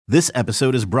This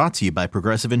episode is brought to you by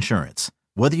Progressive Insurance.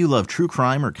 Whether you love true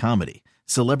crime or comedy,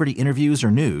 celebrity interviews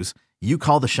or news, you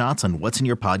call the shots on what's in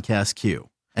your podcast queue.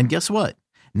 And guess what?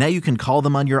 Now you can call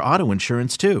them on your auto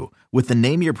insurance too with the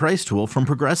Name Your Price tool from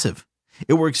Progressive.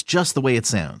 It works just the way it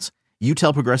sounds. You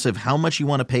tell Progressive how much you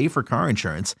want to pay for car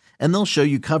insurance, and they'll show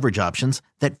you coverage options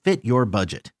that fit your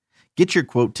budget. Get your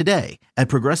quote today at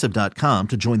Progressive.com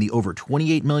to join the over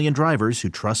 28 million drivers who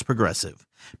trust Progressive.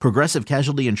 Progressive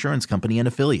Casualty Insurance Company and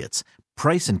Affiliates.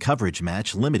 Price and coverage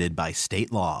match limited by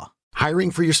state law. Hiring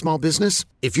for your small business?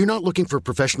 If you're not looking for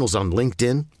professionals on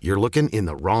LinkedIn, you're looking in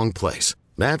the wrong place.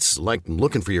 That's like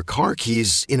looking for your car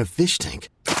keys in a fish tank.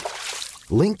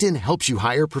 LinkedIn helps you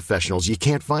hire professionals you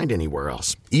can't find anywhere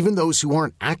else, even those who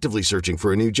aren't actively searching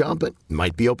for a new job but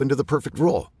might be open to the perfect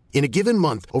role. In a given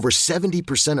month, over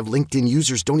 70% of LinkedIn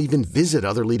users don't even visit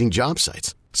other leading job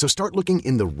sites. So start looking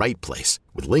in the right place.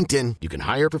 With LinkedIn, you can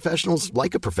hire professionals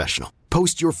like a professional.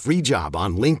 Post your free job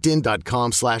on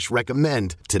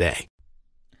linkedin.com/recommend today.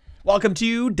 Welcome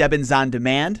to Debbins on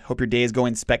Demand. Hope your day is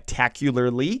going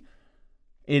spectacularly.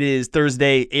 It is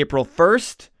Thursday, April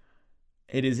 1st.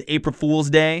 It is April Fool's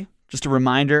Day, just a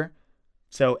reminder.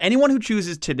 So anyone who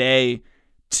chooses today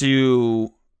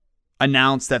to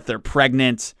announce that they're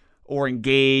pregnant or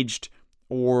engaged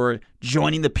or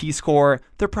joining the Peace Corps,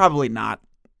 they're probably not.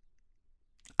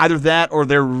 Either that or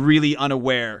they're really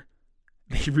unaware.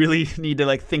 They really need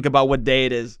to think about what day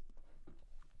it is.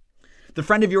 The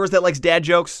friend of yours that likes dad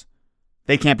jokes,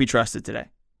 they can't be trusted today.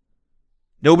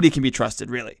 Nobody can be trusted,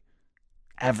 really.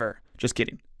 Ever. Just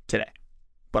kidding. Today.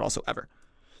 But also ever.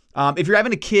 If you're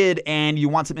having a kid and you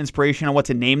want some inspiration on what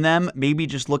to name them, maybe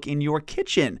just look in your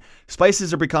kitchen.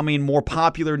 Spices are becoming more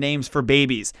popular names for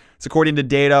babies. It's according to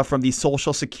data from the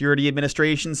Social Security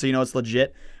Administration, so you know it's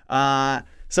legit.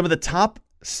 Some of the top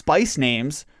spice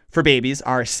names for babies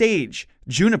are sage,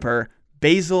 juniper,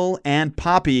 basil, and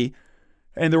poppy.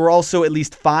 And there were also at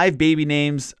least 5 baby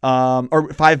names,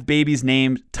 or 5 babies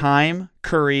named thyme,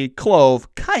 curry,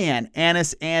 clove, cayenne,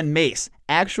 anise, and mace.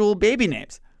 Actual baby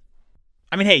names.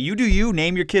 I mean, hey, you do you.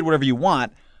 Name your kid whatever you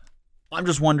want. I'm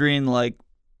just wondering,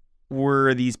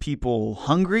 were these people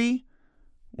hungry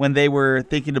when they were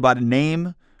thinking about a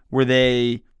name? Were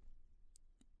they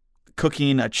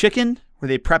cooking a chicken? Were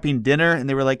they prepping dinner? And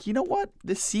they were like, you know what?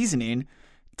 This seasoning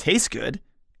tastes good.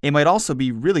 It might also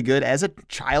be really good as a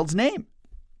child's name.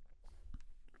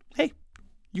 Hey,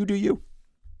 you do you.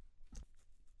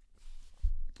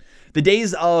 The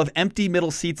days of empty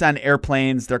middle seats on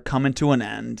airplanes, they're coming to an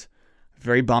end.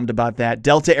 Very bummed about that.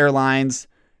 Delta Airlines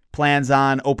plans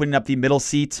on opening up the middle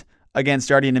seat again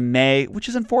starting in May, which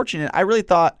is unfortunate. I was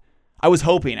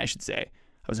hoping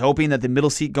that the middle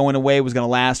seat going away was going to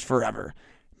last forever.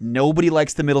 Nobody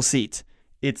likes the middle seat.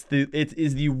 It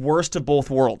is the worst of both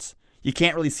worlds. You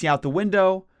can't really see out the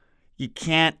window. You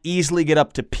can't easily get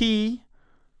up to pee.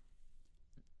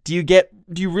 Do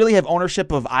you really have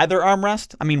ownership of either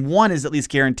armrest? I mean, one is at least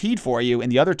guaranteed for you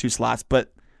in the other 2 slots,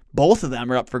 but both of them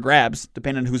are up for grabs,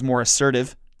 depending on who's more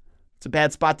assertive. It's a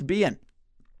bad spot to be in.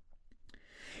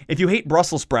 If you hate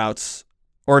Brussels sprouts,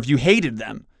 or if you hated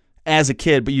them as a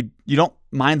kid, but you don't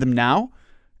mind them now,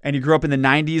 and you grew up in the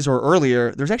 90s or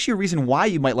earlier, there's actually a reason why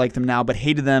you might like them now, but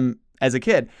hated them as a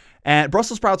kid. And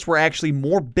Brussels sprouts were actually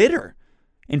more bitter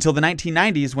until the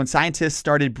 1990s when scientists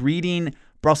started breeding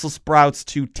Brussels sprouts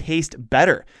to taste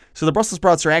better. So the Brussels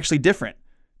sprouts are actually different.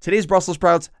 Today's Brussels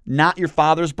sprouts, not your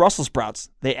father's Brussels sprouts.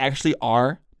 They actually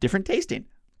are different tasting.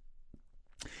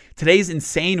 Today's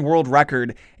insane world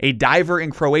record, a diver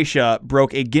in Croatia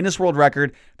broke a Guinness World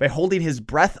Record by holding his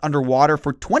breath underwater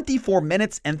for 24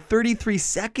 minutes and 33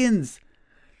 seconds.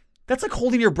 That's like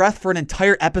holding your breath for an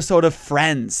entire episode of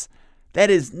Friends. That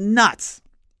is nuts.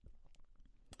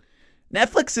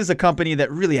 Netflix is a company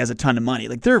that really has a ton of money.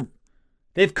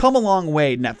 They've come a long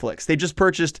way, Netflix. They just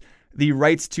purchased the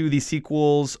rights to the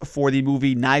sequels for the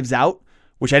movie Knives Out,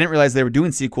 which I didn't realize they were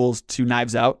doing sequels to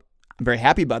Knives Out. I'm very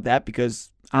happy about that because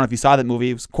I don't know if you saw that movie.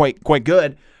 It was quite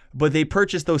good. But they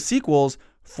purchased those sequels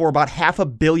for about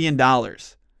 $500 million.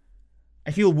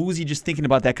 I feel woozy just thinking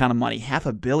about that kind of money.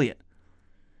 $500 million.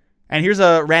 And here's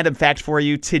a random fact for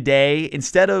you. Today,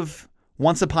 instead of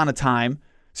Once Upon a Time,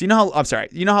 you know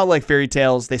how fairy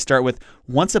tales, they start with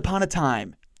Once Upon a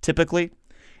Time, typically?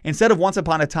 Instead of Once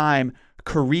Upon a Time,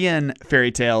 Korean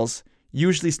fairy tales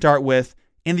usually start with,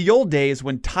 in the old days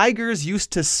when tigers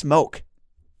used to smoke.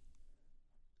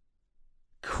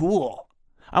 Cool.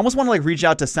 I almost want to reach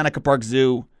out to Seneca Park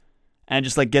Zoo and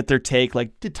just get their take.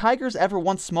 Did tigers ever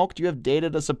once smoke? Do you have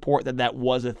data to support that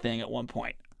was a thing at one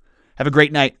point? Have a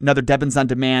great night. Another Debbins on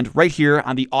Demand right here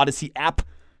on the Odyssey app.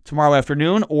 tomorrow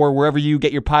afternoon or wherever you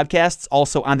get your podcasts,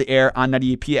 also on the air on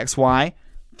 98PXY,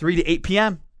 3 to 8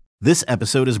 p.m. This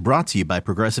episode is brought to you by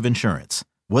Progressive Insurance.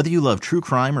 Whether you love true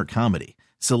crime or comedy,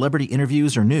 celebrity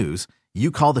interviews or news,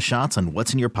 you call the shots on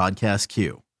what's in your podcast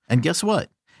queue. And guess what?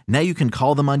 Now you can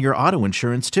call them on your auto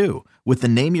insurance too with the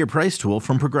Name Your Price tool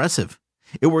from Progressive.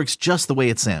 It works just the way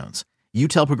it sounds. You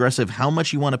tell Progressive how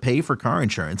much you want to pay for car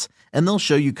insurance, and they'll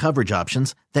show you coverage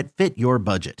options that fit your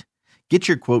budget. Get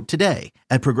your quote today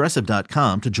at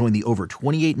Progressive.com to join the over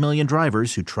 28 million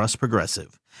drivers who trust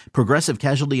Progressive. Progressive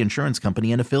Casualty Insurance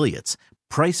Company and Affiliates.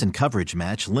 Price and coverage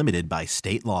match limited by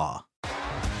state law.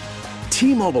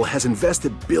 T-Mobile has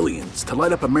invested billions to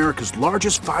light up America's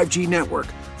largest 5G network,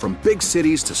 from big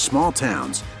cities to small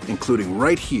towns, including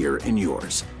right here in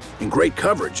yours. And great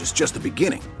coverage is just the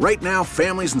beginning. Right now,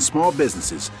 families and small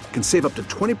businesses can save up to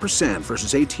 20%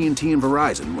 versus AT&T and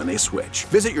Verizon when they switch.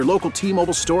 Visit your local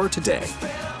T-Mobile store today.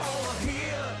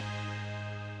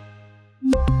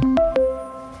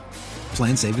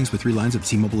 Plan savings with 3 lines of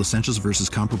T-Mobile Essentials versus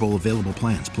comparable available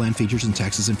plans. Plan features and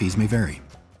taxes and fees may vary.